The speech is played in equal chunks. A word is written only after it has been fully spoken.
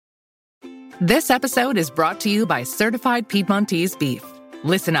This episode is brought to you by Certified Piedmontese Beef.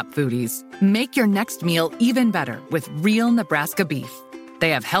 Listen up, foodies. Make your next meal even better with real Nebraska beef.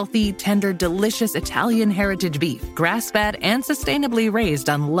 They have healthy, tender, delicious Italian heritage beef, grass-fed and sustainably raised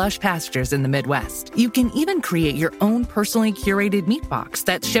on lush pastures in the Midwest. You can even create your own personally curated meat box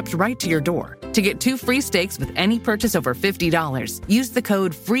that's shipped right to your door. To get 2 free steaks with any purchase over $50, use the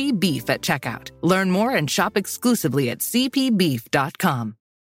code FREEBEEF at checkout. Learn more and shop exclusively at cpbeef.com.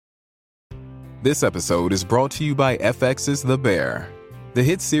 This episode is brought to you by FX's The Bear. The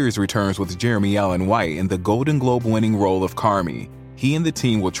hit series returns with Jeremy Allen White in the Golden Globe-winning role of Carmy. He and the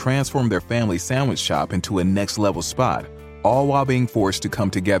team will transform their family sandwich shop into a next-level spot, all while being forced to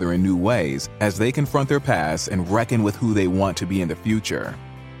come together in new ways as they confront their past and reckon with who they want to be in the future.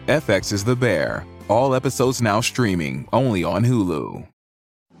 FX is The Bear. All episodes now streaming, only on Hulu.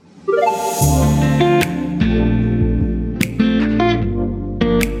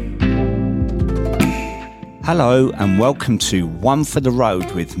 Hello and welcome to One for the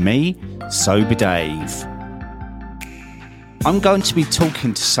Road with me, Sober Dave. I'm going to be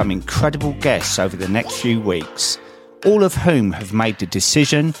talking to some incredible guests over the next few weeks, all of whom have made the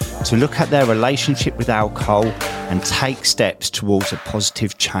decision to look at their relationship with alcohol and take steps towards a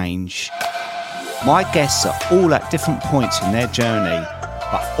positive change. My guests are all at different points in their journey,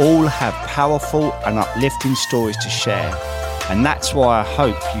 but all have powerful and uplifting stories to share. And that's why I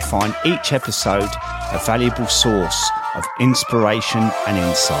hope you find each episode a valuable source of inspiration and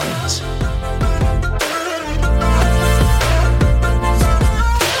insight.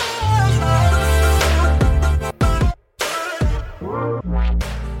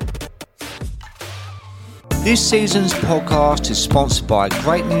 This season's podcast is sponsored by a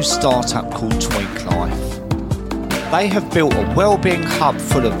great new startup called Tweak Life. They have built a wellbeing hub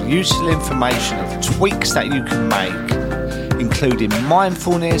full of useful information of tweaks that you can make, including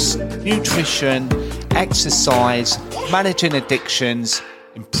mindfulness, nutrition, exercise, managing addictions,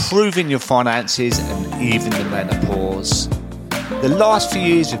 improving your finances, and even the menopause. The last few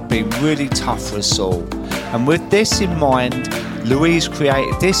years have been really tough for us all, and with this in mind, Louise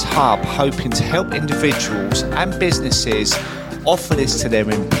created this hub hoping to help individuals and businesses offer this to their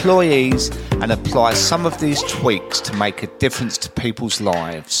employees and apply some of these tweaks to make a difference to people's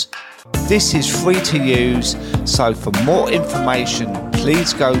lives. This is free to use, so for more information,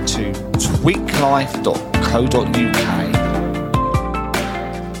 please go to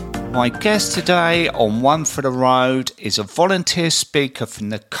tweaklife.co.uk. My guest today on One for the Road is a volunteer speaker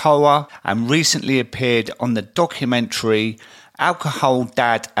from the COA and recently appeared on the documentary Alcohol,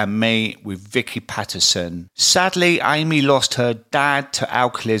 Dad and Me with Vicky Patterson. Sadly, Amy lost her dad to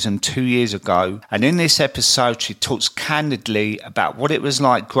alcoholism 2 years ago, and in this episode she talks candidly about what it was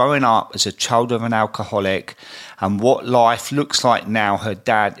like growing up as a child of an alcoholic and what life looks like now her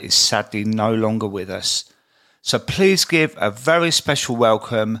dad is sadly no longer with us. So please give a very special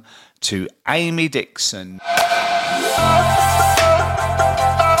welcome to Amy Dickson.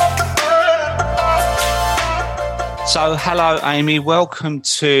 So, hello, Amy. Welcome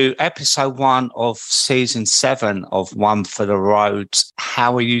to episode 1 of season 7 of One for the Road.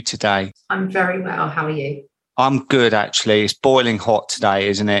 How are you today? I'm very well. How are you? I'm good, actually. It's boiling hot today,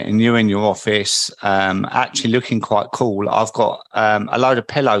 isn't it? And you're in your office, actually looking quite cool. I've got a load of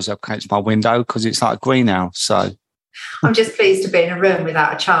pillows up against my window because it's like a greenhouse. So I'm just pleased to be in a room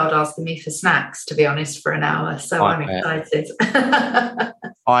without a child asking me for snacks, to be honest, for an hour. So I'm excited.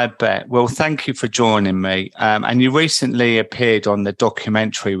 I bet. Well, thank you for joining me. And you recently appeared on the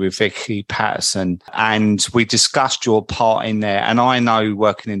documentary with Vicky Patterson, and we discussed your part in there. And I know,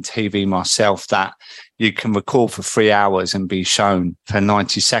 working in TV myself, that you can record for 3 hours and be shown for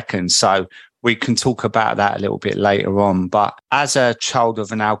 90 seconds. So we can talk about that a little bit later on. But as a child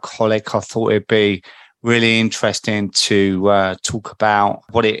of an alcoholic, I thought it'd be really interesting to talk about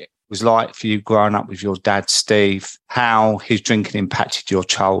what it was like for you growing up with your dad, Steve, how his drinking impacted your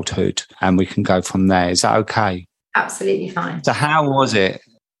childhood, and we can go from there. Is that okay? Absolutely fine. So how was it?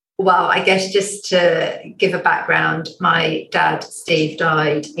 Well, I guess just to give a background, my dad, Steve,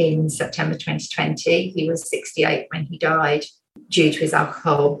 died in September 2020. He was 68 when he died due to his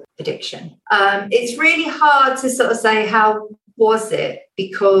alcohol addiction. It's really hard to sort of say how was it,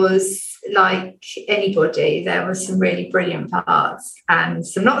 because like anybody, there were some really brilliant parts and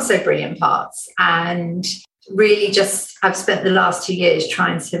some not so brilliant parts. And really just I've spent the last 2 years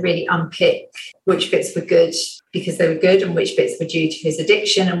trying to really unpick which bits were good because they were good and which bits were due to his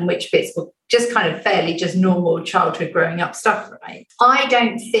addiction and which bits were just kind of fairly just normal childhood growing up stuff, right? I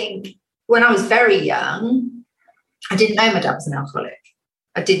don't think, when I was very young, I didn't know my dad was an alcoholic.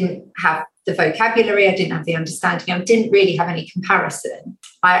 I didn't have the vocabulary, I didn't have the understanding, I didn't really have any comparison.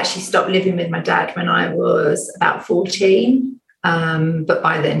 I actually stopped living with my dad when I was about 14, but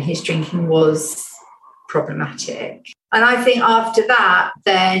by then his drinking was problematic. And I think after that,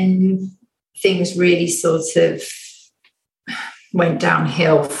 then things really sort of went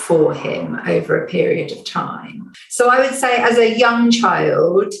downhill for him over a period of time. So I would say as a young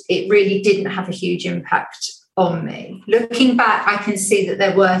child, it really didn't have a huge impact on me. Looking back, I can see that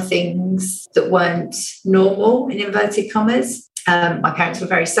there were things that weren't normal, in inverted commas. My parents were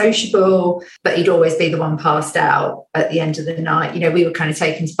very sociable, but he'd always be the one passed out at the end of the night. You know, we were kind of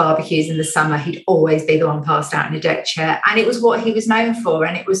taken to barbecues in the summer. He'd always be the one passed out in a deck chair. And it was what he was known for.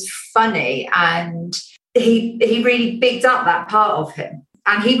 And it was funny. And he really bigged up that part of him.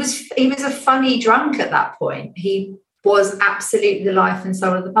 And he was a funny drunk at that point. He was absolutely the life and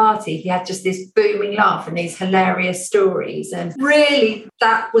soul of the party. He had just this booming laugh and these hilarious stories. And really,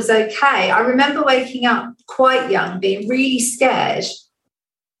 that was okay. I remember waking up quite young, being really scared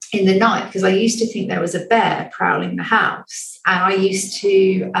in the night because I used to think there was a bear prowling the house. And I used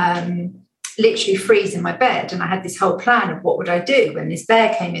to literally freeze in my bed. And I had this whole plan of what would I do when this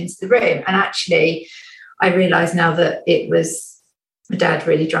bear came into the room. And actually, I realise now that it was my dad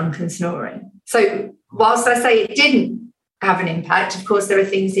really drunk and snoring. So whilst I say it didn't have an impact, of course, there are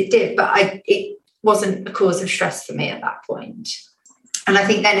things it did, but it wasn't a cause of stress for me at that point. And I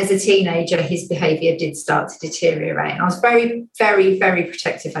think then as a teenager, his behaviour did start to deteriorate. And I was very, very, very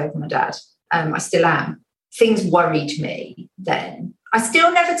protective over my dad. I still am. Things worried me then. I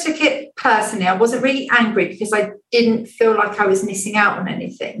still never took it personally. I wasn't really angry because I didn't feel like I was missing out on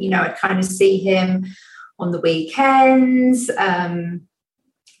anything. You know, I'd kind of see him on the weekends.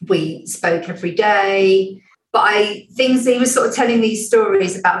 We spoke every day. But he was sort of telling these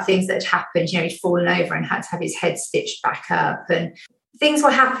stories about things that had happened. You know, he'd fallen over and had to have his head stitched back up. And things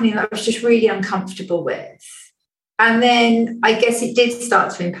were happening that I was just really uncomfortable with. And then I guess it did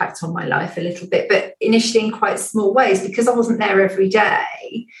start to impact on my life a little bit, but initially in quite small ways because I wasn't there every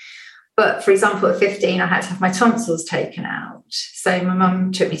day. But for example, at 15, I had to have my tonsils taken out. So my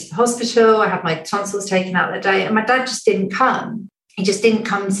mum took me to the hospital. I had my tonsils taken out that day and my dad just didn't come. He just didn't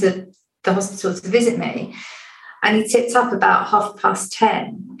come to the hospital to visit me. And he tipped up about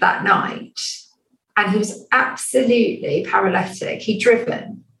 10:30 that night. And he was absolutely paralytic. He'd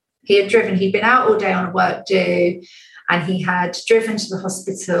driven. He'd been out all day on a work do, and he had driven to the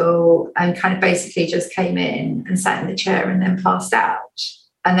hospital and kind of basically just came in and sat in the chair and then passed out.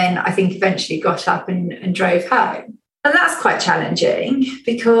 And then I think eventually got up and drove home. And that's quite challenging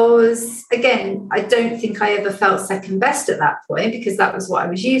because, again, I don't think I ever felt second best at that point because that was what I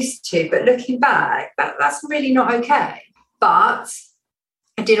was used to. But looking back, that's really not okay. But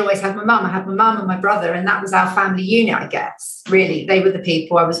I did always have my mum. I had my mum and my brother, and that was our family unit, I guess. Really, they were the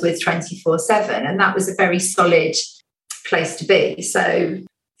people I was with 24/7, and that was a very solid place to be. So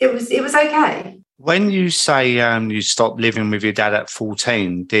it was okay. When you say you stopped living with your dad at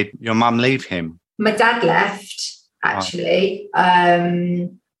 14, did your mum leave him? My dad left, actually.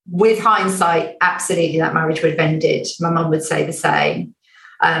 With hindsight, absolutely that marriage would have ended. My mum would say the same.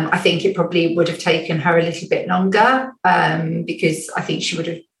 I think it probably would have taken her a little bit longer because I think she would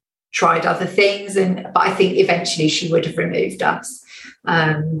have tried other things. But I think eventually she would have removed us.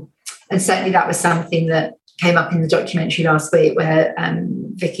 And certainly that was something that came up in the documentary last week where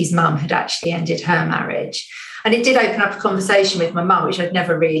Vicky's mum had actually ended her marriage. And it did open up a conversation with my mum, which I'd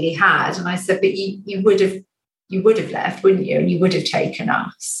never really had. And I said, but you would have left, wouldn't you? And you would have taken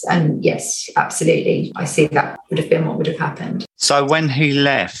us. And yes, absolutely. I see that would have been what would have happened. So when he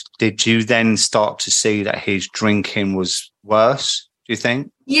left, did you then start to see that his drinking was worse, do you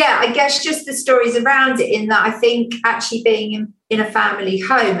think? Yeah, I guess just the stories around it, in that I think actually being in a family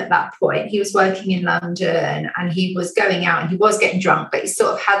home at that point, he was working in London and he was going out and he was getting drunk, but he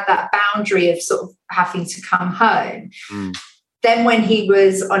sort of had that boundary of sort of having to come home. Mm. Then when he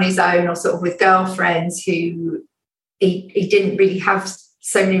was on his own or sort of with girlfriends who he didn't really have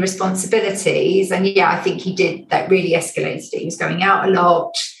so many responsibilities. And yeah, I think he did, that really escalated it. He was going out a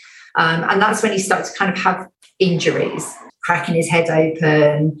lot. And that's when he started to kind of have injuries, cracking his head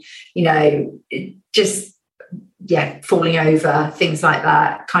open, you know, just, falling over, things like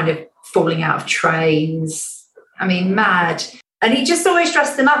that, kind of falling out of trains. I mean, mad. And he just always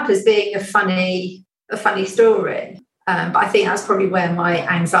dressed them up as being a funny story. But I think that's probably where my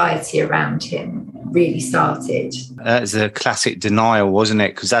anxiety around him really started. It's a classic denial, wasn't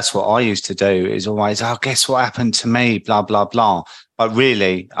it? Because that's what I used to do, is always, guess what happened to me, blah, blah, blah. But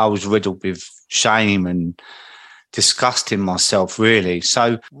really, I was riddled with shame and disgusting myself, really.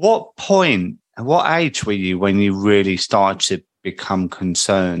 So what age were you when you really started to become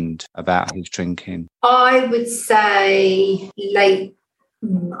concerned about his drinking? I would say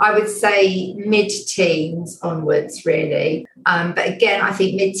mid-teens onwards, really. But again, I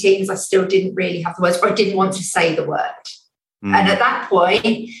think mid-teens, I still didn't really have the words, or I didn't want to say the word. And at that point,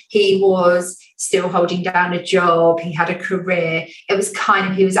 he was still holding down a job. He had a career. It was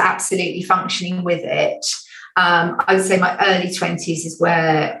he was absolutely functioning with it. I would say my early 20s is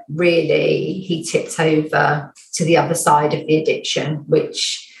where really he tipped over to the other side of the addiction,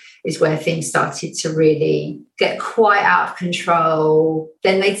 which is where things started to really get quite out of control.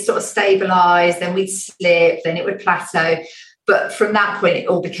 Then they'd sort of stabilise, then we'd slip, then it would plateau. But from that point, it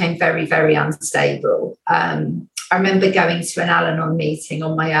all became very, very unstable. I remember going to an Al-Anon meeting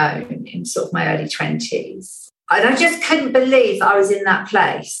on my own in sort of my early 20s. And I just couldn't believe that I was in that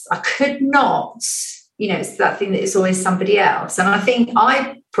place. I could not, it's that thing that it's always somebody else. And I think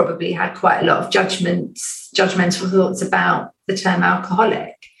I probably had quite a lot of judgmental thoughts about the term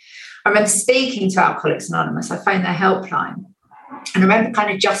alcoholic. I remember speaking to Alcoholics Anonymous. I phoned their helpline. And I remember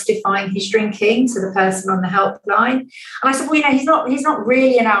kind of justifying his drinking to the person on the helpline. And I said, well, he's not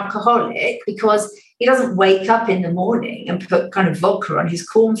really an alcoholic because he doesn't wake up in the morning and put kind of vodka on his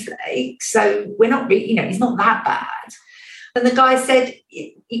cornflakes. So we're not really, he's not that bad. And the guy said,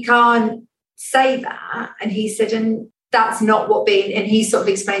 you can't say that. And he said, and he sort of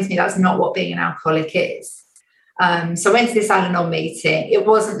explained to me that's not what being an alcoholic is. So I went to this Al-Anon meeting. It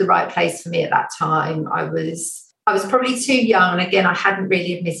wasn't the right place for me at that time. I was probably too young. And again, I hadn't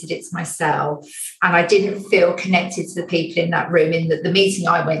really admitted it to myself. And I didn't feel connected to the people in that room. In the meeting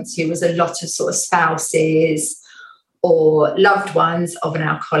I went to was a lot of sort of spouses or loved ones of an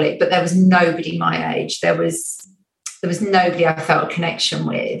alcoholic, but there was nobody my age. There was nobody I felt a connection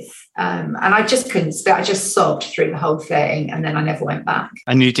with. And I just couldn't speak. I just sobbed through the whole thing. And then I never went back.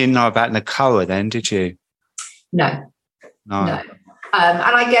 And you didn't know about Nicola then, did you? No. And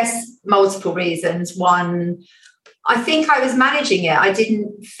I guess multiple reasons. One, I think I was managing it. I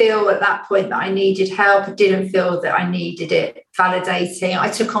didn't feel at that point that I needed help. I didn't feel that I needed it validating. I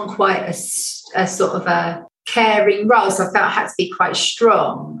took on quite a sort of a caring role, so I felt I had to be quite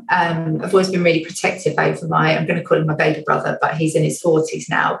strong. I've always been really protective over I'm going to call him my baby brother, but he's in his 40s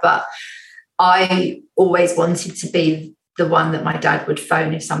now. But I always wanted to be the one that my dad would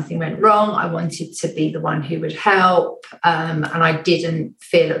phone if something went wrong. I wanted to be the one who would help. And I didn't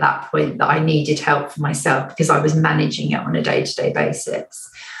feel at that point that I needed help for myself because I was managing it on a day-to-day basis.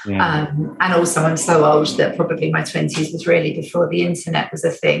 Yeah. And also I'm so old that probably my 20s was really before the internet was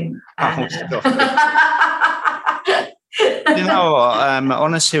a thing. You know what?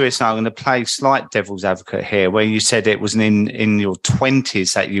 On a serious note, I'm going to play slight devil's advocate here, where you said it was in your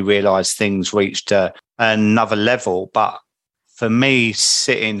 20s that you realised things reached another level. But for me,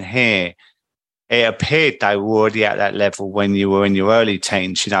 sitting here, it appeared they were already at that level when you were in your early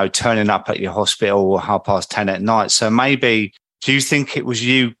teens, turning up at your hospital 10:30 at night. So maybe, do you think it was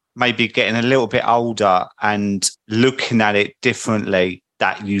you maybe getting a little bit older and looking at it differently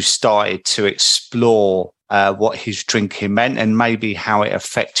that you started to explore what his drinking meant and maybe how it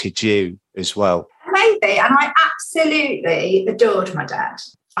affected you as well? Maybe. And I absolutely adored my dad.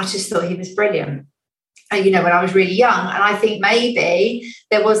 I just thought he was brilliant. And, when I was really young. And I think maybe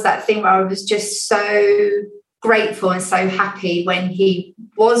there was that thing where I was just so grateful and so happy when he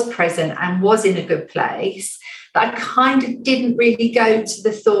was present and was in a good place that I kind of didn't really go to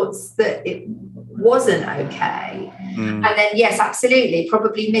the thoughts that it wasn't okay. And then, yes, absolutely,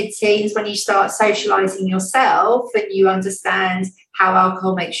 probably mid-teens when you start socialising yourself and you understand how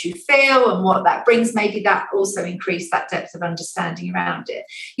alcohol makes you feel and what that brings, maybe that also increased that depth of understanding around it.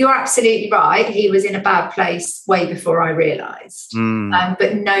 You're absolutely right. He was in a bad place way before I realised. But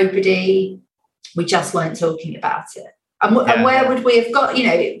we just weren't talking about it. And where would we have got,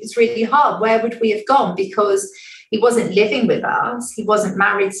 it's really hard. Where would we have gone? Because he wasn't living with us. He wasn't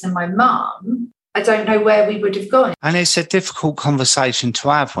married to my mum. I don't know where we would have gone. And it's a difficult conversation to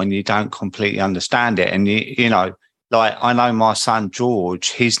have when you don't completely understand it. And, like I know my son, George,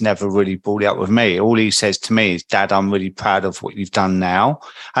 he's never really brought it up with me. All he says to me is, Dad, I'm really proud of what you've done now.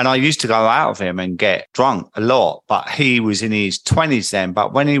 And I used to go out with him and get drunk a lot, but he was in his 20s then.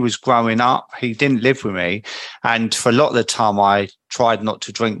 But when he was growing up, he didn't live with me. And for a lot of the time, I tried not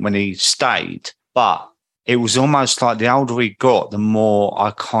to drink when he stayed. But it was almost like the older he got, the more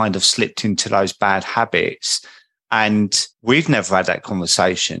I kind of slipped into those bad habits. And we've never had that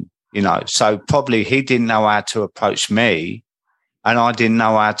conversation, So probably he didn't know how to approach me and I didn't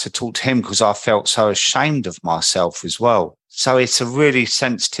know how to talk to him because I felt so ashamed of myself as well. So it's a really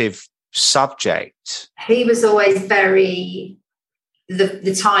sensitive subject. He was always very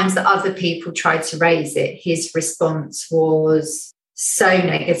the times that other people tried to raise it, his response was so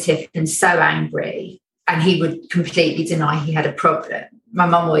negative and so angry, and he would completely deny he had a problem. My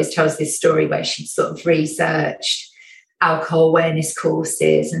mum always tells this story where she sort of researched alcohol awareness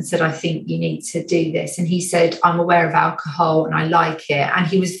courses and said, I think you need to do this. And he said, I'm aware of alcohol and I like it. And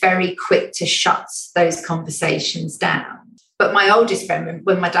he was very quick to shut those conversations down. But my oldest friend,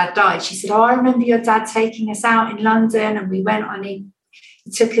 when my dad died, she said, oh, I remember your dad taking us out in London, and we went on, he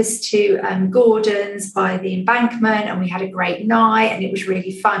took us to Gordon's by the Embankment, and we had a great night and it was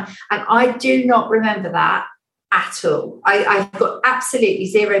really fun. And I do not remember that at all. I've got absolutely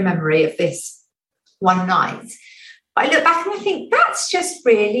zero memory of this one night. But I look back and I think that's just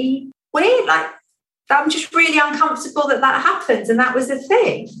really weird. Like, I'm just really uncomfortable that happened and that was the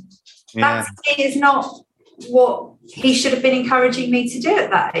thing. Yeah. That is not what he should have been encouraging me to do at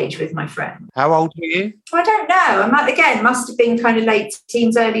that age with my friend. How old were you? I don't know. Again, must have been kind of late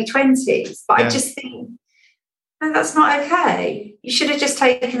teens, early 20s. But I just think, no, that's not okay. You should have just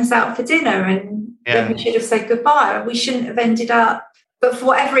taken us out for dinner and then we should have said goodbye. We shouldn't have ended up. But for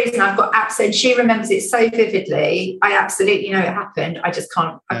whatever reason, I've got absolute, she remembers it so vividly. I absolutely know it happened. I just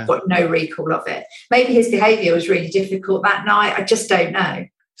can't, I've got no recall of it. Maybe his behaviour was really difficult that night. I just don't know.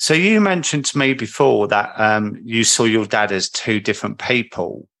 So you mentioned to me before that you saw your dad as two different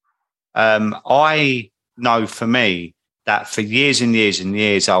people. I know for me that for years and years and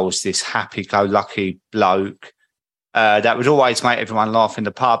years, I was this happy-go-lucky bloke that would always make everyone laugh in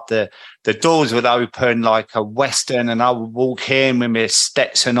the pub. The doors would open like a Western, and I would walk in with my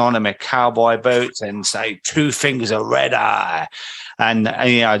Stetson on and my cowboy boots and say, 2 fingers of red eye. And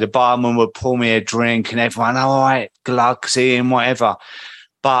you know, the barman would pour me a drink and everyone, all right, Glugsy and whatever.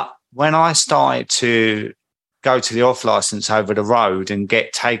 But when I started to go to the off license over the road and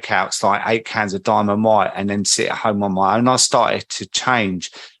get takeouts like 8 cans of Diamond White and then sit at home on my own, I started to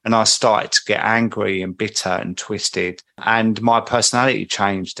change and I started to get angry and bitter and twisted, and my personality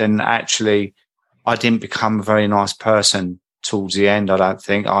changed. And actually, I didn't become a very nice person towards the end. I don't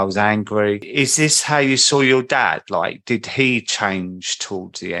think I was angry. Is this how you saw your dad? Like, did he change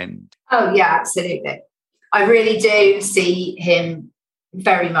towards the end? Oh, yeah, absolutely. I really do see him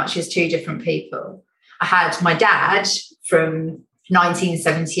very much as two different people. I had my dad from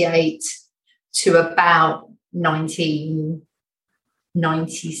 1978 to about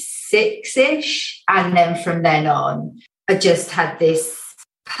 1996-ish. And then from then on, I just had this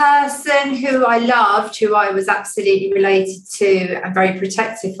person who I loved, who I was absolutely related to and very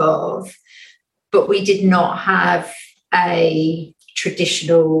protective of. But we did not have a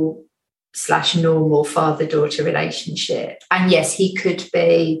traditional / normal father-daughter relationship. And yes, he could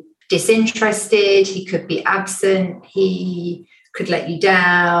be disinterested, he could be absent, he could let you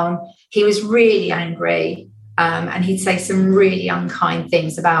down. He was really angry, and he'd say some really unkind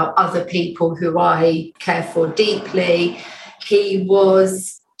things about other people who I care for deeply. He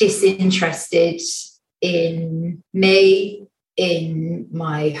was disinterested in me, in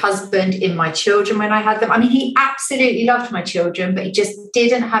my husband, in my children when I had them. I mean, he absolutely loved my children, but he just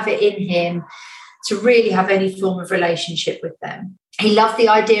didn't have it in him to really have any form of relationship with them. He loved the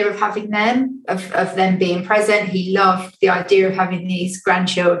idea of having them, of them being present. He loved the idea of having these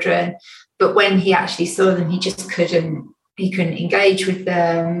grandchildren. But when he actually saw them, he just couldn't engage with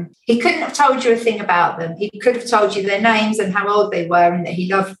them. He couldn't have told you a thing about them. He could have told you their names and how old they were and that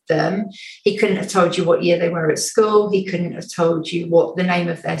he loved them. He couldn't have told you what year they were at school. He couldn't have told you what the name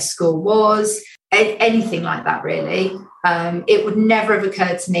of their school was. Anything like that, really. It would never have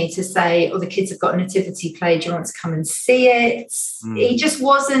occurred to me to say, oh, the kids have got a nativity play, do you want to come and see it? He just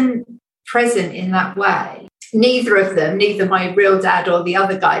wasn't present in that way. Neither of them, neither my real dad or the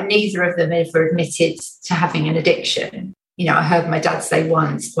other guy, neither of them ever admitted to having an addiction. You know, I heard my dad say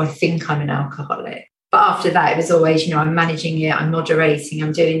once, well, I think I'm an alcoholic. But after that, it was always, you know, I'm managing it, I'm moderating,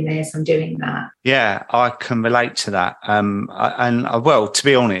 I'm doing this, I'm doing that. Yeah, I can relate to that. Well, to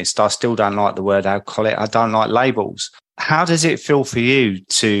be honest, I still don't like the word alcoholic. I don't like labels. How does it feel for you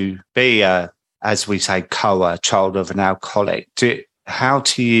to be as we say, a child of an alcoholic? How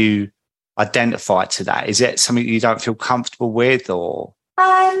do you identify to that? Is it something you don't feel comfortable with, or?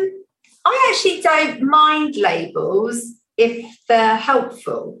 I actually don't mind labels if they're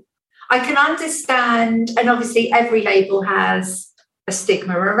helpful. I can understand, and obviously every label has a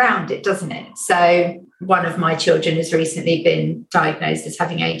stigma around it, doesn't it? So one of my children has recently been diagnosed as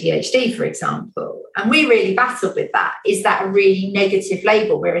having ADHD, for example, and we really battled with that. Is that a really negative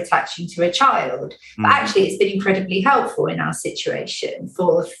label we're attaching to a child? But actually, it's been incredibly helpful in our situation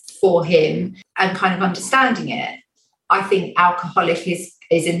for him and kind of understanding it. I think alcoholic is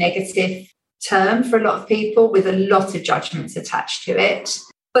a negative term for a lot of people with a lot of judgments attached to it.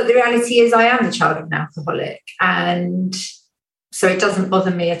 But the reality is I am the child of an alcoholic. And so it doesn't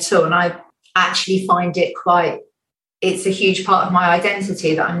bother me at all. And I actually find it it's a huge part of my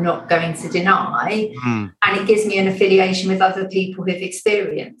identity that I'm not going to deny. And it gives me an affiliation with other people who've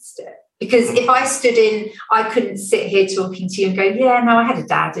experienced it. Because if I stood I couldn't sit here talking to you and go, yeah, no, I had a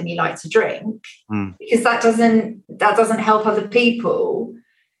dad and he liked to drink. Because that doesn't help other people.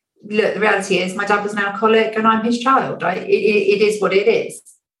 Look, the reality is my dad was an alcoholic and I'm his child. It is what it is.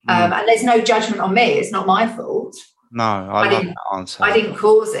 And there's no judgment on me. It's not my fault. No, I love that answer. I didn't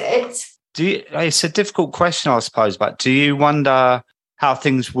cause it. It's a difficult question, I suppose, but do you wonder how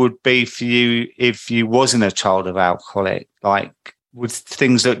things would be for you if you wasn't a child of alcoholic? Like, would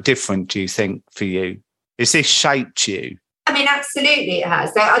things look different, do you think, for you? Has this shaped you? I mean, absolutely it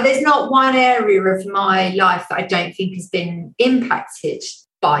has. There's not one area of my life that I don't think has been impacted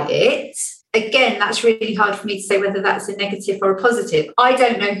by it. Again, that's really hard for me to say whether that's a negative or a positive. I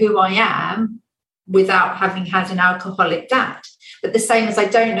don't know who I am without having had an alcoholic dad. But the same as I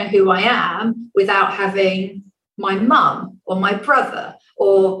don't know who I am without having my mum or my brother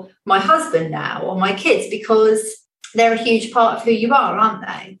or my husband now or my kids, because they're a huge part of who you are, aren't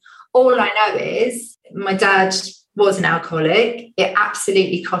they? All I know is my dad was an alcoholic. It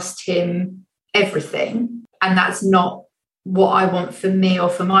absolutely cost him everything. And that's not what I want for me or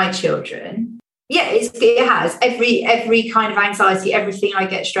for my children. Yeah, it has. Every kind of anxiety, everything I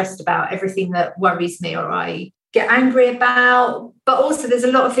get stressed about, everything that worries me or I get angry about. But also there's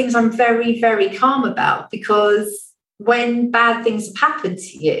a lot of things I'm very, very calm about, because when bad things have happened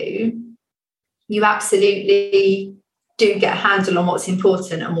to you, you absolutely do get a handle on what's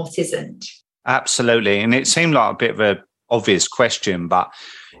important and what isn't. Absolutely. And it seemed like a bit of an obvious question, but,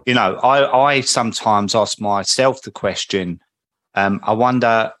 you know, I sometimes ask myself the question, I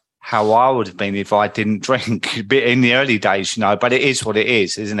wonder how I would have been if I didn't drink a bit in the early days, you know, but it is what it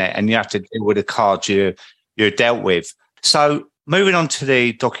is, isn't it? And you have to deal with the cards you're dealt with. So moving on to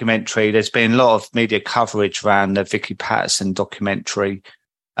the documentary, there's been a lot of media coverage around the Vicky Patterson documentary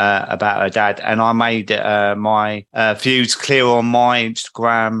about her dad. And I made my views clear on my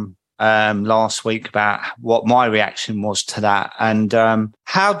Instagram last week about what my reaction was to that. And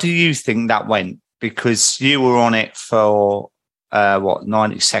how do you think that went? Because you were on it for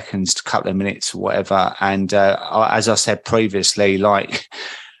 90 seconds to a couple of minutes or whatever. And as I said previously, like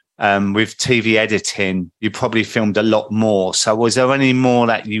with TV editing, you probably filmed a lot more. So was there any more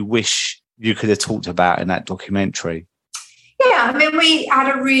that you wish you could have talked about in that documentary? Yeah, I mean, we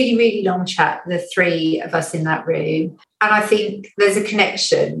had a really, really long chat, the three of us in that room. And I think there's a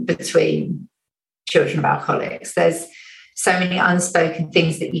connection between children of alcoholics. There's so many unspoken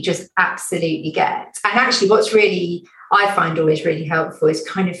things that you just absolutely get. And actually what's really, I find always really helpful is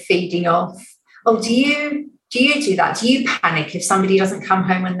kind of feeding off, oh, do you do that? Do you panic if somebody doesn't come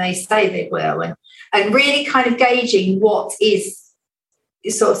home when they say they will? And really kind of gauging what is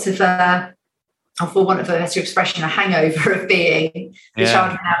sort of for want of a better expression, a hangover of being the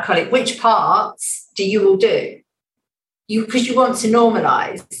child of an alcoholic. Which parts do you all do? Because you want to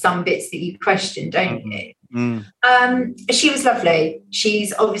normalise some bits that you question, don't you? She was lovely.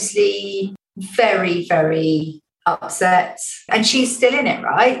 She's obviously very, very upset, and she's still in it,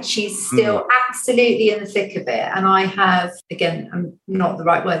 right? She's still absolutely in the thick of it. And I have, again, I'm not the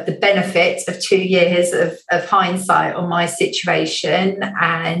right word, the benefit of 2 years of hindsight on my situation,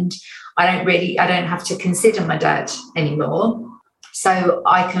 and I don't have to consider my dad anymore. So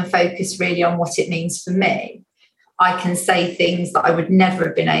I can focus really on what it means for me. I can say things that I would never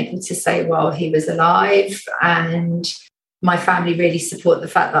have been able to say while he was alive. And my family really support the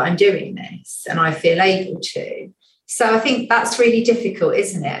fact that I'm doing this and I feel able to. So I think that's really difficult,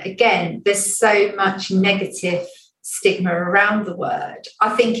 isn't it? Again, there's so much negative stigma around the word.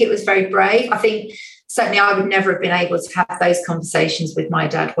 I think it was very brave. I think certainly I would never have been able to have those conversations with my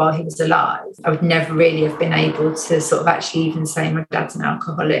dad while he was alive. I would never really have been able to sort of actually even say my dad's an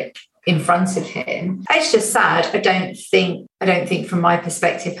alcoholic in front of him. It's just sad. I don't think from my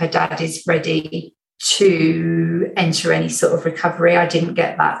perspective her dad is ready to enter any sort of recovery. I didn't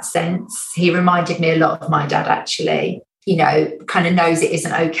get that sense. He reminded me a lot of my dad, actually. You know, kind of knows it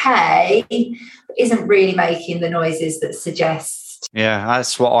isn't okay, but isn't really making the noises that suggest. Yeah,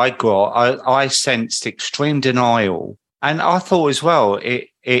 that's what I got. I sensed extreme denial. And I thought as well,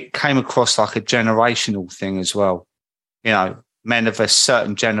 it came across like a generational thing as well. You know, men of a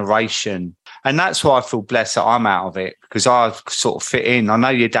certain generation. And that's why I feel blessed that I'm out of it, because I sort of fit in. I know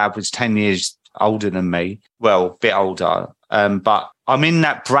your dad was 10 years older than me, well, a bit older, but I'm in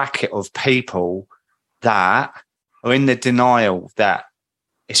that bracket of people that are in the denial that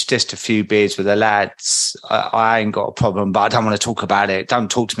it's just a few beers with the lads. I ain't got a problem, but I don't want to talk about it.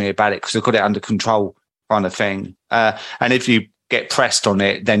 Don't talk to me about it because I've got it under control, kind of thing. And if you get pressed on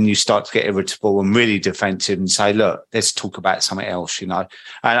it, then you start to get irritable and really defensive and say, look, let's talk about something else,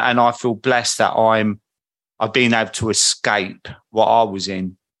 And I feel blessed that I've been able to escape what I was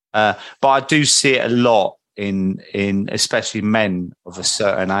in. But I do see it a lot in especially men of a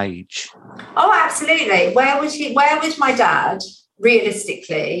certain age. Oh, absolutely. Where would my dad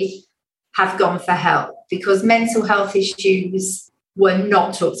realistically have gone for help? Because mental health issues were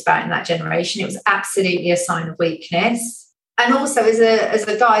not talked about in that generation. It was absolutely a sign of weakness. And also as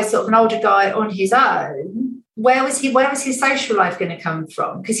a guy, sort of an older guy on his own, where was his social life going to come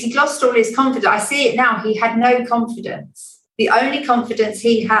from? Because he'd lost all his confidence. I see it now. He had no confidence. The only confidence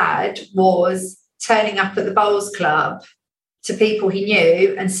he had was turning up at the bowls club to people he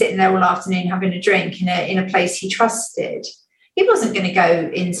knew and sitting there all afternoon having a drink in a place he trusted. He wasn't going to go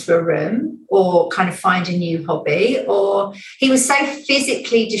into a room or kind of find a new hobby, or he was so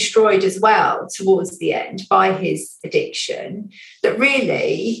physically destroyed as well towards the end by his addiction that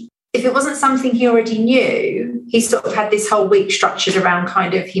really, if it wasn't something he already knew, he sort of had this whole week structured around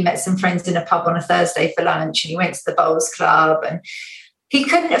kind of, he met some friends in a pub on a Thursday for lunch and he went to the bowls club, and he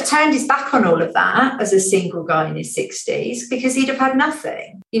couldn't have turned his back on all of that as a single guy in his 60s because he'd have had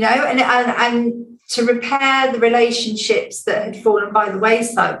nothing, and to repair the relationships that had fallen by the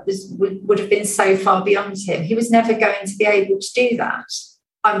wayside would have been so far beyond him. He was never going to be able to do that.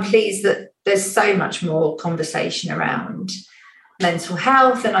 I'm pleased that there's so much more conversation around mental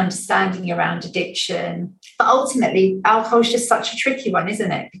health and understanding around addiction. But ultimately, alcohol is just such a tricky one,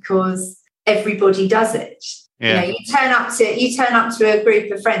 isn't it? Because everybody does it. Yeah. You turn up to a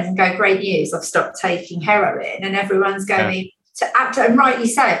group of friends and go, great news, I've stopped taking heroin, and everyone's going to act, and rightly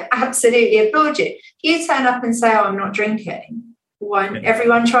so, absolutely applaud you. You turn up and say, oh, I'm not drinking.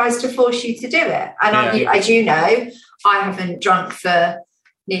 Everyone tries to force you to do it. And as you know, I haven't drunk for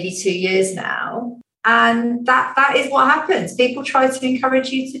nearly 2 years now. And that is what happens. People try to encourage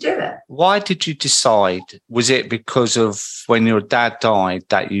you to do it. Why did you decide? Was it because of when your dad died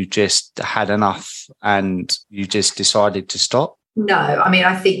that you just had enough and you just decided to stop? No, I mean,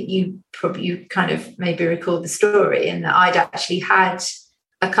 I think you kind of maybe recall the story, and that I'd actually had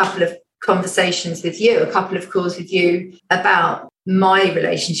a couple of conversations with you, a couple of calls with you about my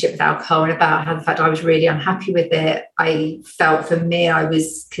relationship with alcohol and about how the fact I was really unhappy with it. I felt for me I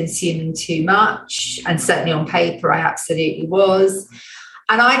was consuming too much, and certainly on paper I absolutely was.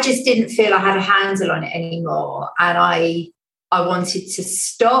 And I just didn't feel I had a handle on it anymore. And I wanted to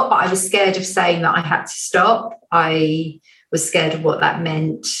stop, but I was scared of saying that I had to stop. I was scared of what that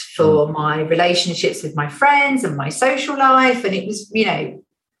meant for my relationships with my friends and my social life. And it was,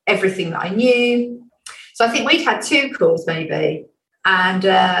 everything that I knew. So I think we'd had 2 calls maybe. And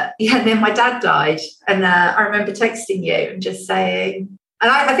then my dad died. And I remember texting you and just saying, and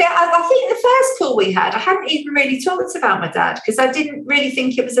I think the first call we had, I hadn't even really talked about my dad because I didn't really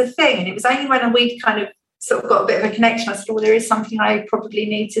think it was a thing. And it was only when we'd kind of sort of got a bit of a connection, I said, well, there is something I probably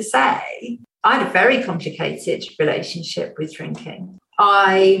need to say. I had a very complicated relationship with drinking.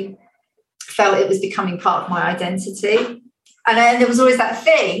 I felt it was becoming part of my identity. And then there was always that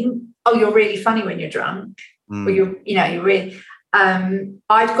thing, oh, you're really funny when you're drunk. Or you're really... I'd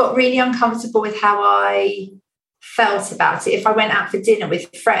got really uncomfortable with how I felt about it. If I went out for dinner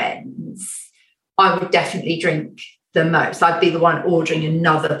with friends, I would definitely drink the most. I'd be the one ordering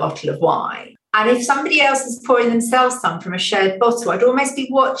another bottle of wine. And if somebody else was pouring themselves some from a shared bottle, I'd almost be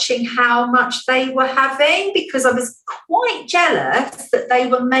watching how much they were having because I was quite jealous that they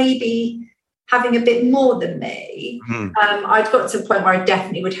were maybe having a bit more than me. I'd got to a point where I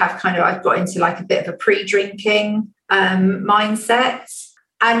definitely would have I'd got into like a bit of a pre-drinking mindset.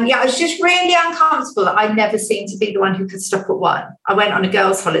 And I was just really uncomfortable that I never seemed to be the one who could stop at one. I went on a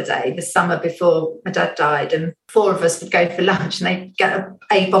girls' holiday the summer before my dad died, and 4 of us would go for lunch and they'd get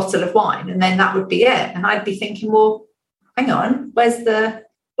a bottle of wine, and then that would be it. And I'd be thinking, well, hang on, where's the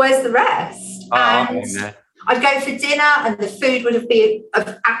rest? I'd go for dinner and the food would have been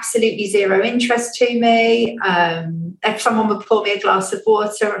of absolutely zero interest to me. If someone would pour me a glass of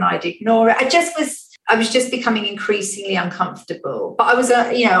water and I'd ignore it. I was just becoming increasingly uncomfortable. But I was,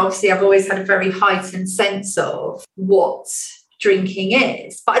 obviously I've always had a very heightened sense of what drinking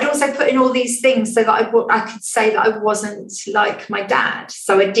is. But I'd also put in all these things so that I could say that I wasn't like my dad.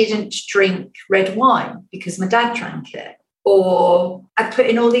 So I didn't drink red wine because my dad drank it. or I put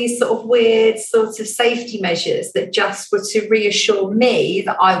in all these sort of weird sort of safety measures that just were to reassure me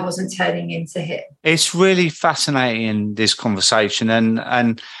that I wasn't turning into him. It's really fascinating, this conversation.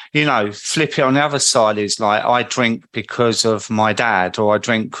 And you know, flip it on the other side is like, I drink because of my dad, or I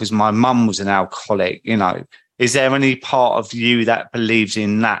drink because my mum was an alcoholic. You know, is there any part of you that believes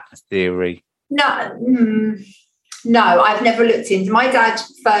in that theory? No, I've never looked into. My dad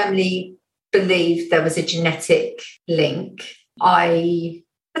firmly believed there was a genetic link. I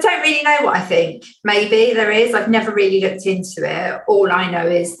don't really know what I think. Maybe there is. I've never really looked into it. All I know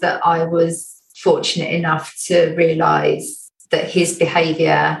is that I was fortunate enough to realise that his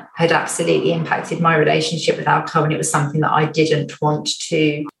behaviour had absolutely impacted my relationship with alcohol, and it was something that I didn't want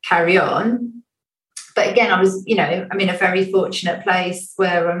to carry on. But again, I was, you know, I'm in a very fortunate place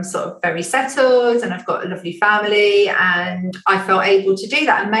where I'm sort of very settled and I've got a lovely family, and I felt able to do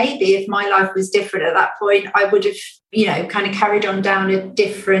that. And maybe if my life was different at that point, I would have, you know, kind of carried on down a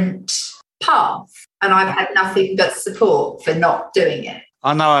different path. And I've had nothing but support for not doing it.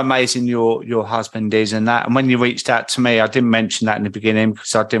 I know how amazing your husband is and that. And when you reached out to me, I didn't mention that in the beginning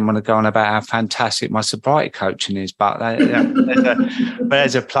because I didn't want to go on about how fantastic my sobriety coaching is. But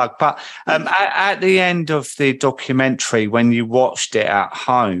there's a plug. But at the end of the documentary, when you watched it at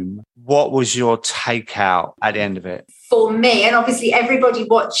home, what was your takeout at the end of it? For me, and obviously everybody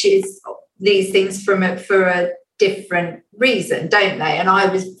watches these things for a different reason, don't they? And I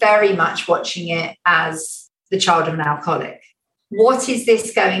was very much watching it as the child of an alcoholic. What is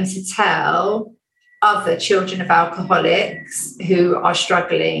this going to tell other children of alcoholics who are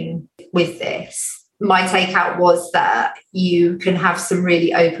struggling with this? My takeout was that you can have some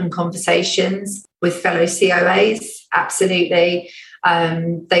really open conversations with fellow COAs. Absolutely.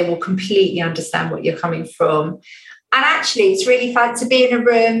 They will completely understand what you're coming from. And actually, it's really fun to be in a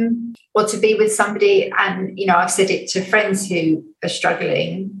room or to be with somebody. And, you know, I've said it to friends who are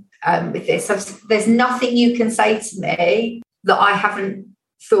struggling with this. There's nothing you can say to me that I haven't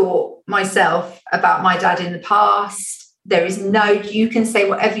thought myself about my dad in the past. There is you can say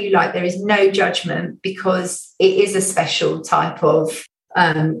whatever you like. There is no judgment, because it is a special type of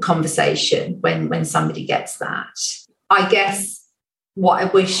conversation when somebody gets that. I guess what I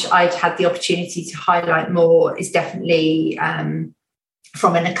wish I'd had the opportunity to highlight more is definitely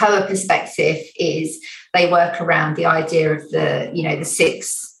from an ACOA perspective, is they work around the idea of the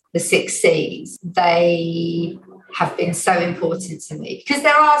six C's. They have been so important to me, because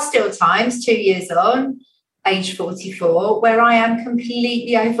there are still times 2 years on, age 44, where I am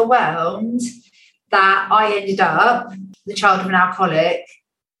completely overwhelmed that I ended up the child of an alcoholic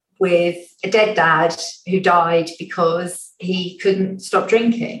with a dead dad who died because he couldn't stop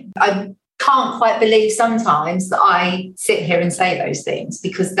drinking. I can't quite believe sometimes that I sit here and say those things,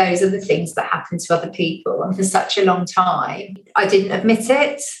 because those are the things that happen to other people. And for such a long time, I didn't admit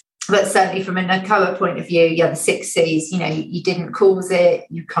it. But certainly from an ACOA point of view, the 6 C's, you didn't cause it,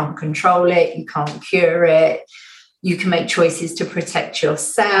 you can't control it, you can't cure it, you can make choices to protect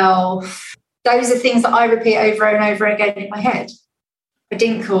yourself. Those are things that I repeat over and over again in my head. I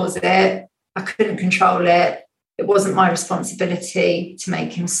didn't cause it, I couldn't control it, it wasn't my responsibility to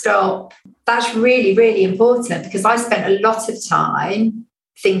make him stop. That's really, really important, because I spent a lot of time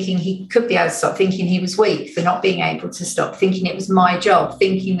thinking he could be able to stop, thinking he was weak for not being able to stop, thinking it was my job,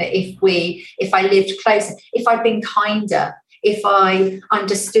 thinking that if I lived closer, if I'd been kinder, if I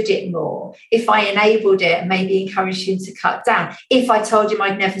understood it more, if I enabled it and maybe encouraged him to cut down, if I told him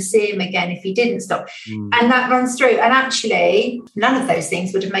I'd never see him again if he didn't stop. And that runs through. And actually, none of those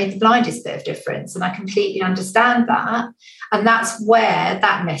things would have made the blindest bit of difference. And I completely understand that. And that's where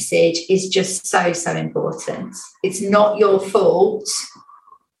that message is just so, so important. It's not your fault.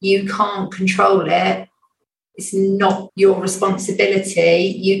 You can't control it. It's not your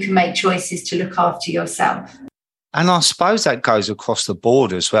responsibility. You can make choices to look after yourself. And I suppose that goes across the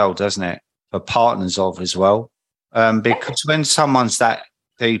board as well, doesn't it? For partners as well. Because when someone's that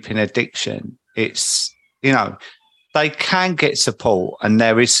deep in addiction, it's, they can get support, and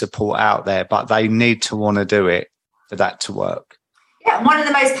there is support out there, but they need to want to do it for that to work. Yeah, one of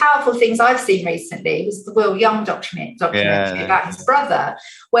the most powerful things I've seen recently was the Will Young documentary about his brother,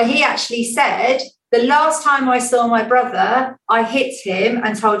 where he actually said, the last time I saw my brother, I hit him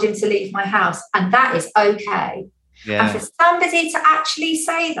and told him to leave my house, and that is okay. Yeah. And for somebody to actually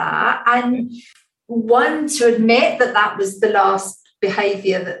say that, and one, to admit that that was the last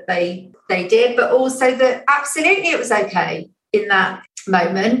behaviour that they did, but also that absolutely it was okay in that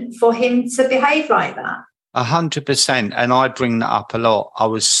moment for him to behave like that. 100%. And I bring that up a lot. I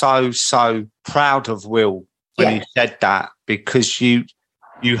was so proud of Will when he said that, because you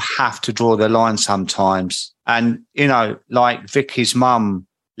you have to draw the line sometimes. And, you know, like Vicky's mum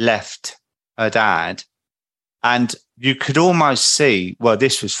left her dad, and you could almost see, well,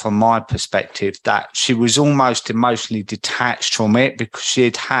 this was from my perspective, that she was almost emotionally detached from it because she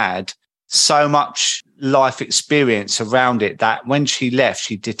had had so much life experience around it that when she left,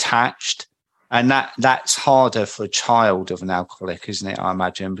 she detached. And that's harder for a child of an alcoholic, isn't it, I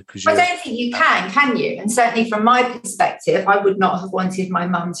imagine? Because I don't think you can you? And certainly from my perspective, I would not have wanted my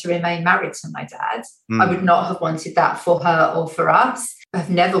mum to remain married to my dad. I would not have wanted that for her or for us. I've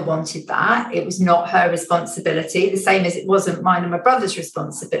never wanted that. It was not her responsibility, the same as it wasn't mine and my brother's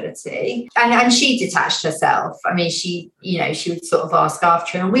responsibility. And she detached herself. I mean, she would sort of ask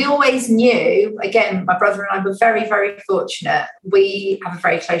after him. And we always knew, again, my brother and I were very, very fortunate. We have a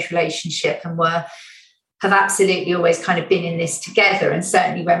very close relationship and have absolutely always kind of been in this together. And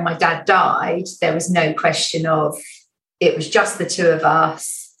certainly when my dad died, there was no question of, it was just the two of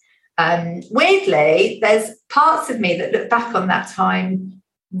us. Weirdly, there's parts of me that look back on that time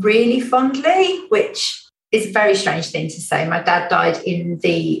really fondly, which is a very strange thing to say. My dad died in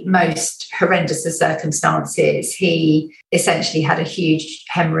the most horrendous of circumstances. He essentially had a huge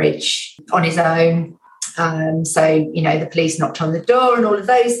hemorrhage on his own. So, you know, the police knocked on the door and all of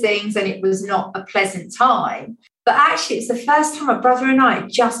those things, and it was not a pleasant time. But actually, it's the first time my brother and I had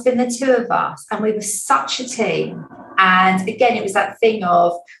just been the two of us, and we were such a team. And again, it was that thing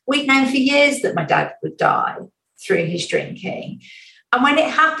of, we'd known for years that my dad would die through his drinking. And when it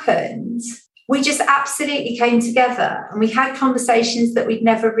happened, we just absolutely came together, and we had conversations that we'd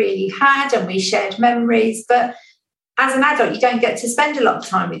never really had, and we shared memories. But as an adult, you don't get to spend a lot of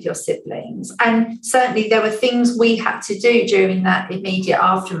time with your siblings. And certainly there were things we had to do during that immediate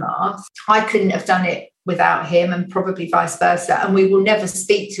aftermath. I couldn't have done it without him, and probably vice versa. And we will never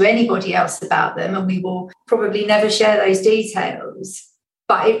speak to anybody else about them, and we will probably never share those details.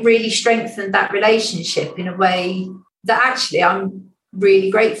 But it really strengthened that relationship in a way that actually I'm really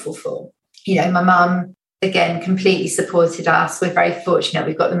grateful for. You know, my mum, again, completely supported us. We're very fortunate.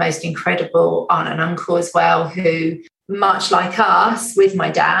 We've got the most incredible aunt and uncle as well, who, much like us with my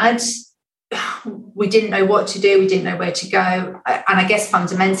dad, we didn't know what to do. We didn't know where to go. And I guess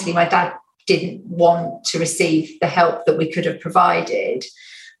fundamentally, my dad didn't want to receive the help that we could have provided.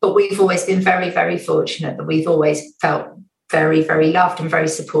 But we've always been very, very fortunate that we've always felt very, very loved and very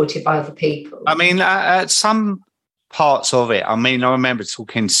supported by other people. I mean, at some parts of it, I mean, I remember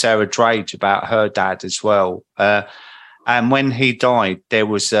talking to Sarah Drage about her dad as well. And when he died, there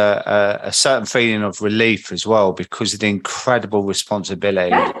was a certain feeling of relief as well, because of the incredible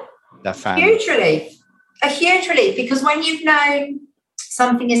responsibility of the family. A huge relief, because when you've known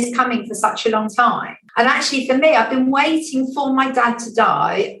something is coming for such a long time. And actually, for me, I've been waiting for my dad to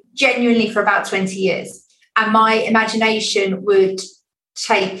die genuinely for about 20 years. And my imagination would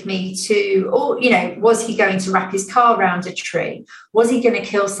take me to, was he going to wrap his car around a tree? Was he going to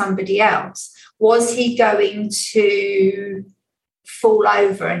kill somebody else? Was he going to fall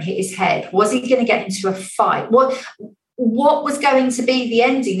over and hit his head? Was he going to get into a fight? What was going to be the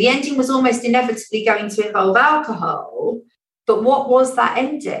ending? The ending was almost inevitably going to involve alcohol. But what was that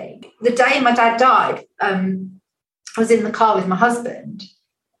ending? The day my dad died, I was in the car with my husband,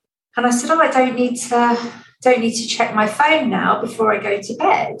 and I said, I don't need to check my phone now before I go to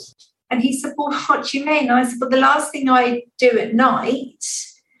bed. And he said, well, what do you mean? And I said, well, the last thing I do at night,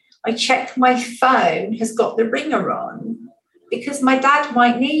 I check my phone has got the ringer on, because my dad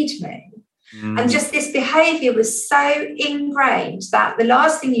might need me. And just this behaviour was so ingrained that the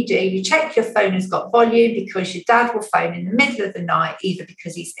last thing you do, you check your phone has got volume, because your dad will phone in the middle of the night, either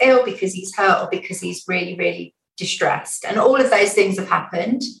because he's ill, because he's hurt, or because he's really, really distressed. And all of those things have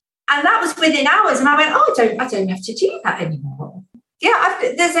happened. And that was within hours. And I went, I don't have to do that anymore. Yeah,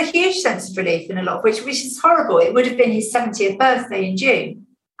 there's a huge sense of relief in a lot of which is horrible. It would have been his 70th birthday in June.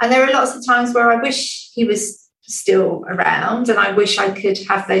 And there are lots of times where I wish he was still around, and I wish I could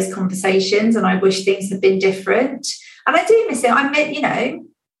have those conversations, and I wish things had been different. And I do miss it. I mean,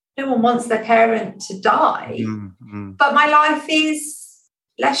 no one wants their parent to die, but my life is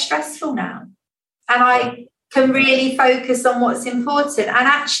less stressful now, and I can really focus on what's important. And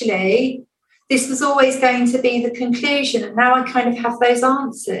actually, this was always going to be the conclusion, and now I kind of have those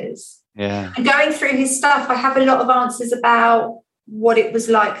answers. Yeah. And going through his stuff, I have a lot of answers about what it was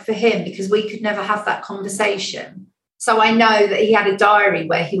like for him, because we could never have that conversation. So I know that he had a diary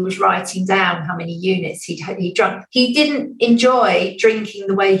where he was writing down how many units he'd drunk. He didn't enjoy drinking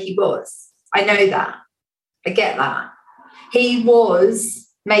the way he was. I know that. I get that. He was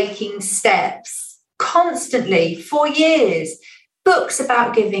making steps constantly for years, books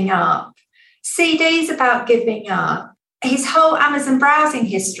about giving up, CDs about giving up, his whole Amazon browsing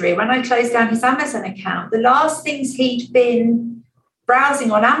history, when I closed down his Amazon account, the last things he'd been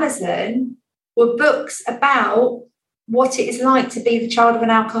browsing on Amazon were books about what it is like to be the child of an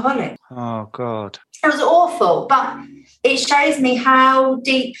alcoholic. Oh, God. It was awful, but it shows me how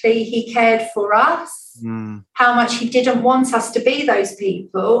deeply he cared for us, how much he didn't want us to be those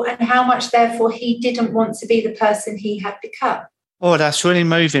people, and how much, therefore, he didn't want to be the person he had become. Oh, that's really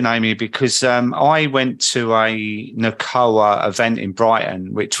moving, Amy, because I went to a NACOA event in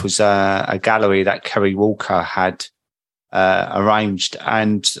Brighton, which was a gallery that Kerry Walker had arranged.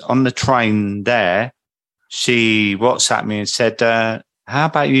 And on the train there, she WhatsApped me and said, how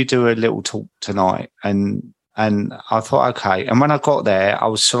about you do a little talk tonight? And I thought, okay. And when I got there, I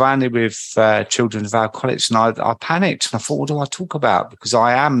was surrounded with children of alcoholics, and I panicked. And I thought, what do I talk about? Because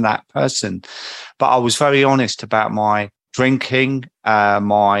I am that person. But I was very honest about my drinking,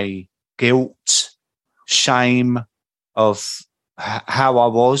 my guilt, shame of how I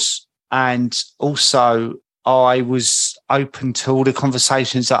was. And also I was open to all the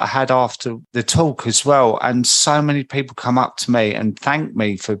conversations that I had after the talk as well. And so many people come up to me and thank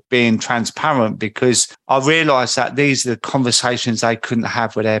me for being transparent, because I realised that these are the conversations they couldn't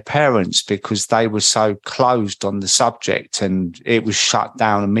have with their parents because they were so closed on the subject and it was shut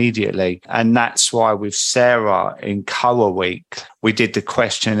down immediately. And that's why with Sarah in COA week, we did the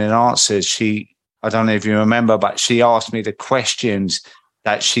question and answers. I don't know if you remember, but she asked me the questions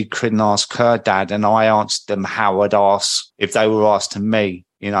that she couldn't ask her dad, and I answered them how I'd ask if they were asked to me,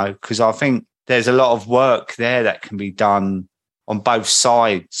 because I think there's a lot of work there that can be done on both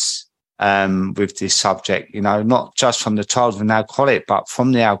sides with this subject, not just from the child of an alcoholic, but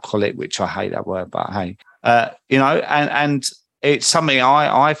from the alcoholic, which I hate that word, but hey, and it's something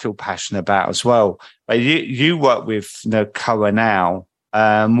I feel passionate about as well. But you work with COA now.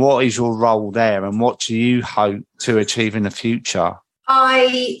 What is your role there, and what do you hope to achieve in the future?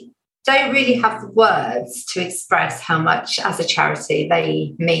 I don't really have the words to express how much, as a charity,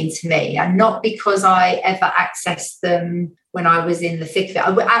 they mean to me, and not because I ever accessed them when I was in the thick of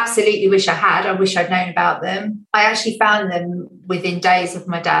it. I absolutely wish I had. I wish I'd known about them. I actually found them within days of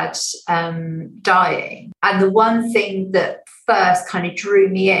my dad dying. And the one thing that first kind of drew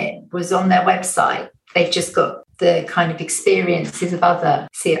me in was on their website. They've just got the kind of experiences of other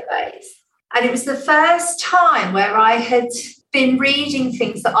COAs. And it was the first time where I had been reading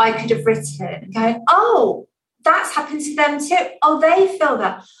things that I could have written and going, oh, that's happened to them too. Oh, they feel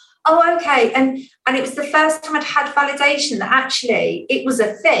that. Oh, okay. And it was the first time I'd had validation that actually it was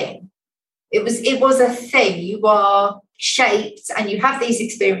a thing. It was a thing. You are shaped and you have these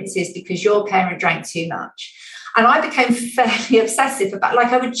experiences because your parent drank too much. And I became fairly obsessive about,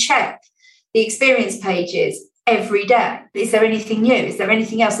 I would check the experience pages every day. Is there anything new? Is there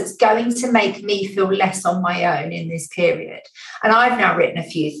anything else that's going to make me feel less on my own in this period? And I've now written a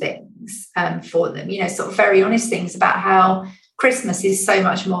few things for them, sort of very honest things about how Christmas is so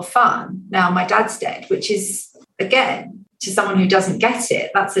much more fun now my dad's dead, which is, again, to someone who doesn't get it,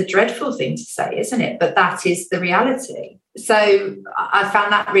 that's a dreadful thing to say, isn't it? But that is the reality. So I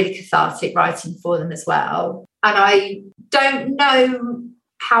found that really cathartic writing for them as well. And I don't know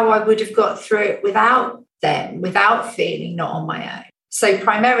how I would have got through it without them, without feeling not on my own. So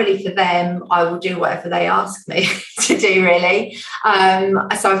primarily for them, I will do whatever they ask me to do, really.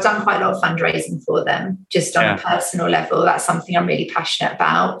 So I've done quite a lot of fundraising for them, just on a personal level. That's something I'm really passionate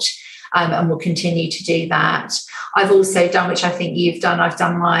about, and will continue to do that. I've also done, which I think you've done, I've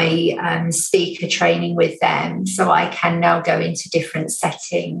done my speaker training with them, so I can now go into different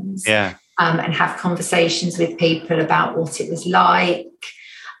settings and have conversations with people about what it was like.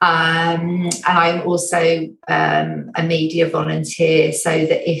 And I'm also a media volunteer, so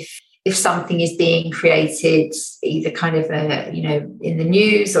that if something is being created, either kind of in the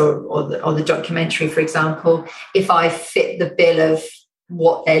news or the documentary, for example, if I fit the bill of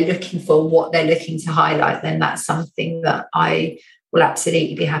what they're looking for, what they're looking to highlight, then that's something that I will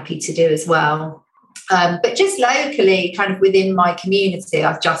absolutely be happy to do as well. But just locally, kind of within my community,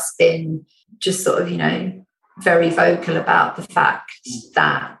 I've just been sort of, very vocal about the fact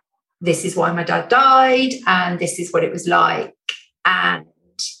that this is why my dad died and this is what it was like. And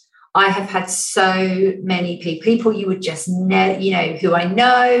I have had so many people you would just know, who I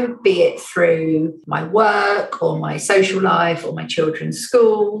know, be it through my work or my social life or my children's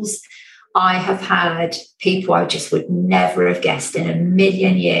schools. I have had people I just would never have guessed in a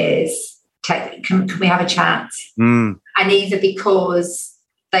million years. Can we have a chat? And either because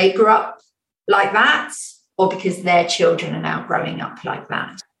they grew up like that, or because their children are now growing up like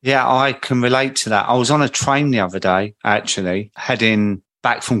that. Yeah, I can relate to that. I was on a train the other day, actually, heading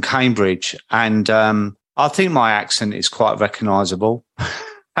back from Cambridge, and I I think my accent is quite recognisable.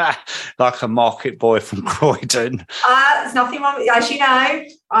 Like a market boy from Croydon. There's nothing wrong with, as you know,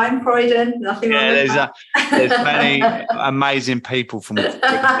 I'm Croydon. Nothing wrong with that. There's many amazing people from Croydon.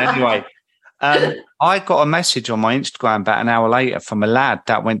 Anyway, I got a message on my Instagram about an hour later from a lad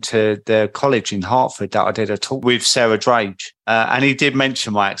that went to the college in Hertford that I did a talk with, Sarah Drage. And he did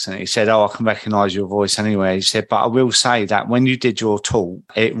mention my accent. He said, I can recognise your voice anyway. He said, but I will say that when you did your talk,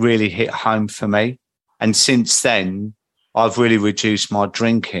 it really hit home for me. And since then, I've really reduced my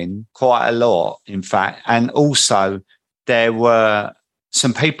drinking quite a lot, in fact. And also there were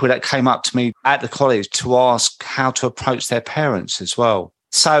some people that came up to me at the college to ask how to approach their parents as well.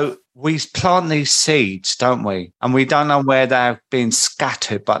 So we plant these seeds, don't we? And we don't know where they're being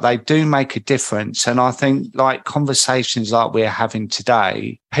scattered, but they do make a difference. And I think like conversations like we're having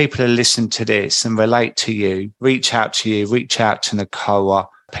today, people who listen to this and relate to you, reach out to Nicola.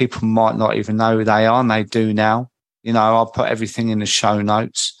 People might not even know who they are, and they do now. You know, I'll put everything in the show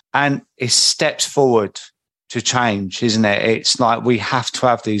notes. And it's steps forward to change, isn't it? It's like we have to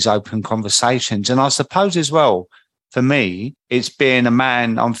have these open conversations. And I suppose as well, for me, it's being a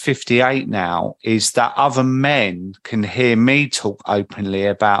man, I'm 58 now, is that other men can hear me talk openly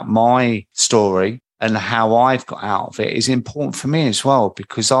about my story and how I've got out of it is important for me as well,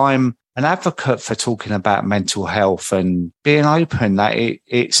 because I'm an advocate for talking about mental health and being open that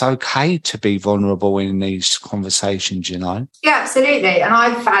it's okay to be vulnerable in these conversations, you know? Yeah, absolutely. And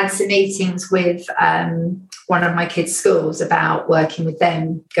I've had some meetings with one of my kids' schools about working with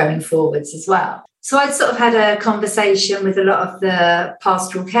them going forwards as well. So I'd sort of had a conversation with a lot of the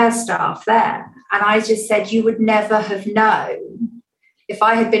pastoral care staff there. And I just said, you would never have known, if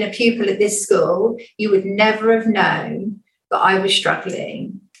I had been a pupil at this school, you would never have known that I was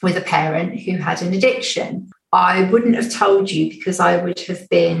struggling with a parent who had an addiction. I wouldn't have told you because I would have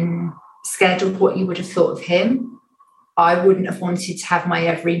been scared of what you would have thought of him. I wouldn't have wanted to have my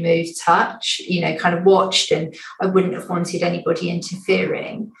every move touched, you know, kind of watched, and I wouldn't have wanted anybody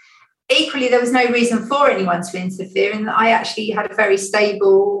interfering. Equally, there was no reason for anyone to interfere, and I actually had a very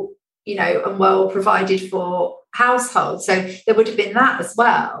stable, you know, and well provided for household. So there would have been that as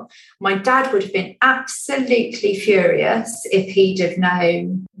well. My dad would have been absolutely furious if he'd have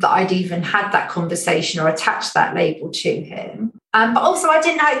known that I'd even had that conversation or attached that label to him. But also I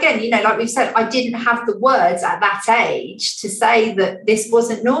didn't know, again, you know, like we've said, I didn't have the words at that age to say that this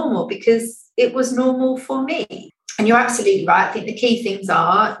wasn't normal because it was normal for me. And you're absolutely right. I think the key things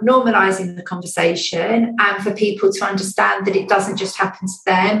are normalising the conversation and for people to understand that it doesn't just happen to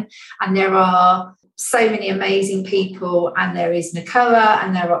them. And there are so many amazing people, and there is Nicola,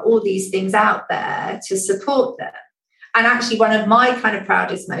 and there are all these things out there to support them. And actually one of my kind of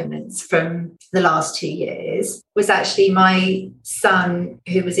proudest moments from the last 2 years was actually my son,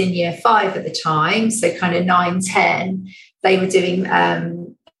 who was in year 5 at the time, so kind of 9, 10, they were doing a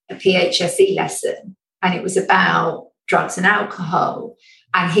PHSE lesson, and it was about drugs and alcohol.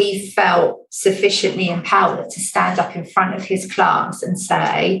 And he felt sufficiently empowered to stand up in front of his class and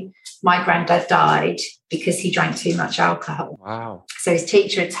say, my granddad died because he drank too much alcohol. Wow. So his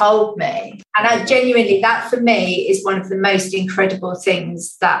teacher had told me. And I genuinely, that for me is one of the most incredible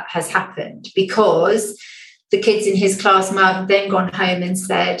things that has happened, because the kids in his class might have then gone home and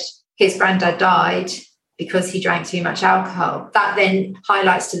said, his granddad died because he drank too much alcohol. That then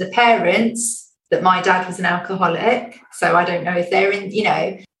highlights to the parents that my dad was an alcoholic. So I don't know if they're in, you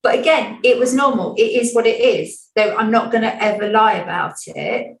know, but again, it was normal. It is what it is. I'm not going to ever lie about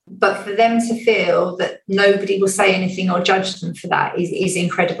it. But for them to feel that nobody will say anything or judge them for that is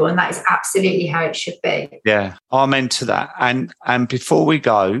incredible. And that is absolutely how it should be. Yeah, amen to that. And before we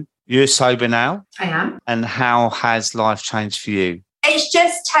go, you're sober now? I am. And how has life changed for you? It's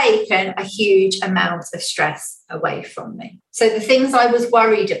just taken a huge amount of stress away from me. So the things I was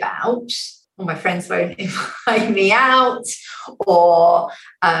worried about, or my friends won't invite me out, or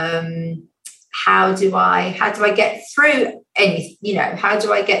how do I get through any, you know, how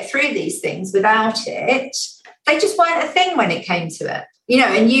do I get through these things without it? They just weren't a thing when it came to it, you know.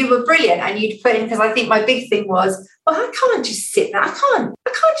 And you were brilliant, and you'd put in, because I think my big thing was, well, I can't just sit there. I can't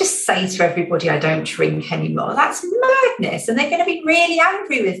just say to everybody I don't drink anymore. That's madness. And they're going to be really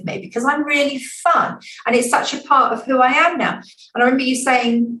angry with me because I'm really fun. And it's such a part of who I am now. And I remember you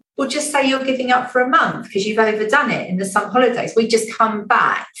saying, well, just say you're giving up for a month because you've overdone it in the summer holidays. We just come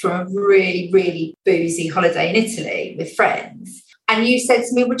back from a really, really boozy holiday in Italy with friends. And you said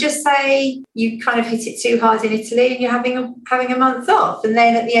to me, well, just say you kind of hit it too hard in Italy and you're having a month off. And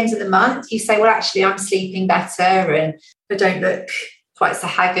then at the end of the month, you say, well, actually, I'm sleeping better and I don't look quite so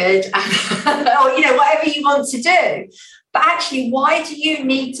haggard, and, or, you know, whatever you want to do. But actually, why do you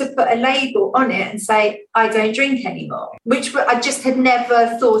need to put a label on it and say, I don't drink anymore? Which I just had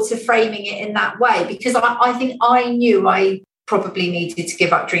never thought of framing it in that way, because I think I knew I probably needed to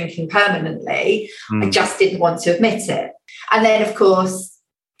give up drinking permanently. I just didn't want to admit it. And then, of course,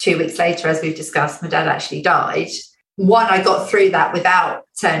 2 weeks later, as we've discussed, my dad actually died. One, I got through that without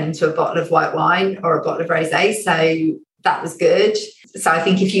turning to a bottle of white wine or a bottle of rosé. So that was good. So I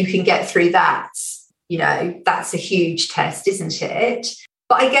think if you can get through that, you know, that's a huge test, isn't it?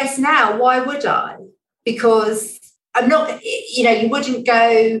 But I guess now, why would I? Because I'm not, you know,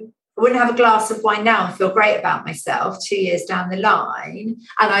 I wouldn't have a glass of wine now and feel great about myself 2 years down the line.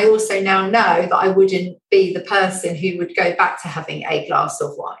 And I also now know that I wouldn't be the person who would go back to having a glass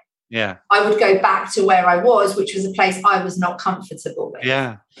of wine. Yeah. I would go back to where I was, which was a place I was not comfortable with.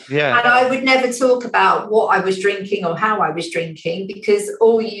 Yeah. Yeah. And I would never talk about what I was drinking or how I was drinking, because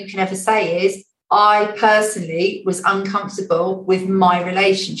all you can ever say is, I personally was uncomfortable with my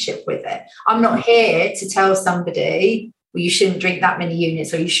relationship with it. I'm not here to tell somebody, well, you shouldn't drink that many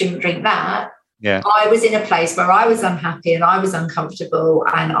units or you shouldn't drink that. Yeah. I was in a place where I was unhappy and I was uncomfortable,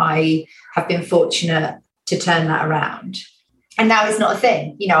 and I have been fortunate to turn that around. And now it's not a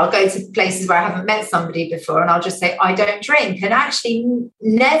thing. You know, I'll go to places where I haven't met somebody before and I'll just say, I don't drink. And actually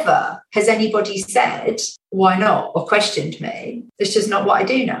never has anybody said, why not? Or questioned me. It's just not what I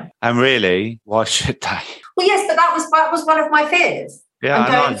do now. And really, why should they? Well, yes, but that was one of my fears. Yeah,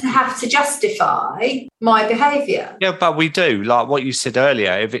 I'm going to have to justify my behaviour. Yeah, but we do. Like what you said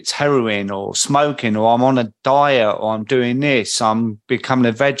earlier, if it's heroin or smoking, or I'm on a diet, or I'm doing this, I'm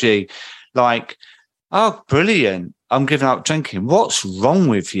becoming a veggie, like, oh, brilliant, I'm giving up drinking. What's wrong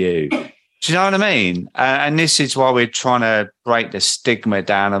with you? Do you know what I mean? And this is why we're trying to break the stigma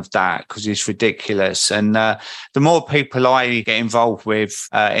down of that, because it's ridiculous. And the more people I get involved with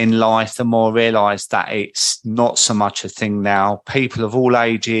in life, the more I realise that it's not so much a thing now. People of all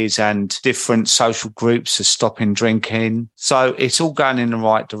ages and different social groups are stopping drinking. So it's all going in the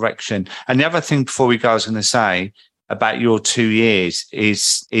right direction. And the other thing before we go, I was going to say about your 2 years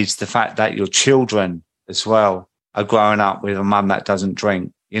is the fact that your children as well are growing up with a mum that doesn't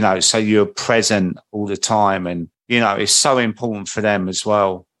drink, you know, so you're present all the time, and, you know, it's so important for them as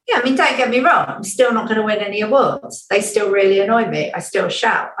well. Yeah, I mean, don't get me wrong, I'm still not going to win any awards. They still really annoy me. I still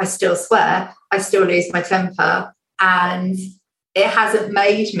shout, I still swear, I still lose my temper, and it hasn't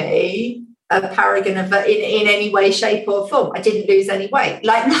made me a paragon of in any way, shape or form. I didn't lose any weight.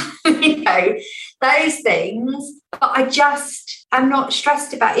 Like, you know, those things, but I'm not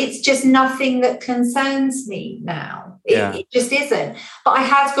stressed about it. It's just nothing that concerns me now. It just isn't. But I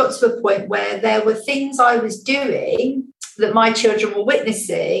had got to a point where there were things I was doing that my children were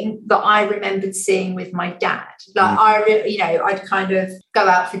witnessing that I remembered seeing with my dad. Like I'd kind of go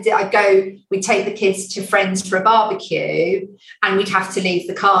out we'd take the kids to friends for a barbecue, and we'd have to leave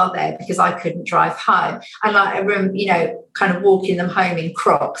the car there because I couldn't drive home. And like I remember, you know, kind of walking them home in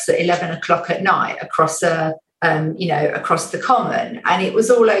Crocs at 11 o'clock at night across across the common, and it was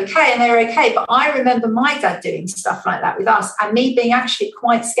all okay and they were okay. But I remember my dad doing stuff like that with us, and me being actually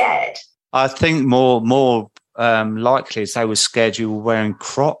quite scared. I think more likely is they were scared you were wearing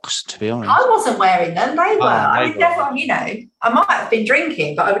Crocs, to be honest. I wasn't wearing them, they were. I would never, you know, I might have been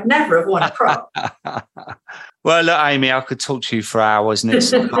drinking, but I would never have worn a Croc. Well, look, Amy, I could talk to you for hours, and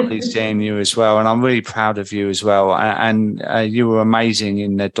it's lovely seeing you as well. And I'm really proud of you as well. And you were amazing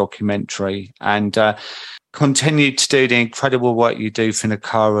in the documentary, and continue to do the incredible work you do for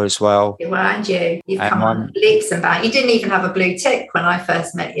Nakara as well. Well, and you've come on leaps and bounds. You didn't even have a blue tick when I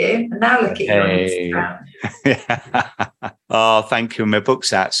first met you, and now look at you on Instagram. Oh, thank you. My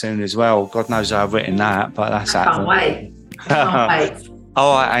book's out soon as well. God knows how I've written that, but that's out. Can't wait. Can't wait.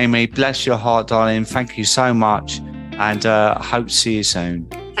 All right, Amy, bless your heart, darling. Thank you so much, and I hope to see you soon.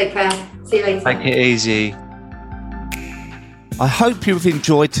 Take care. See you later. Take it easy. I hope you've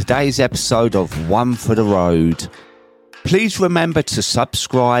enjoyed today's episode of One for the Road. Please remember to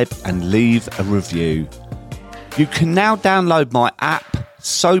subscribe and leave a review. You can now download my app,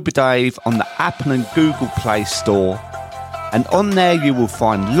 Sober Dave, on the Apple and Google Play Store. And on there you will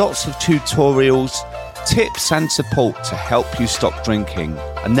find lots of tutorials, tips and support to help you stop drinking.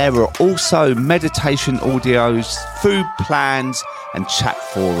 And there are also meditation audios, food plans and chat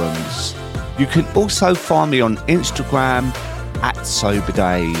forums. You can also find me on Instagram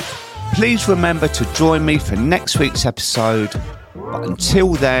 @SoberDave. Please remember to join me for next week's episode. But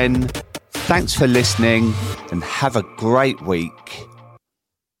until then, thanks for listening and have a great week.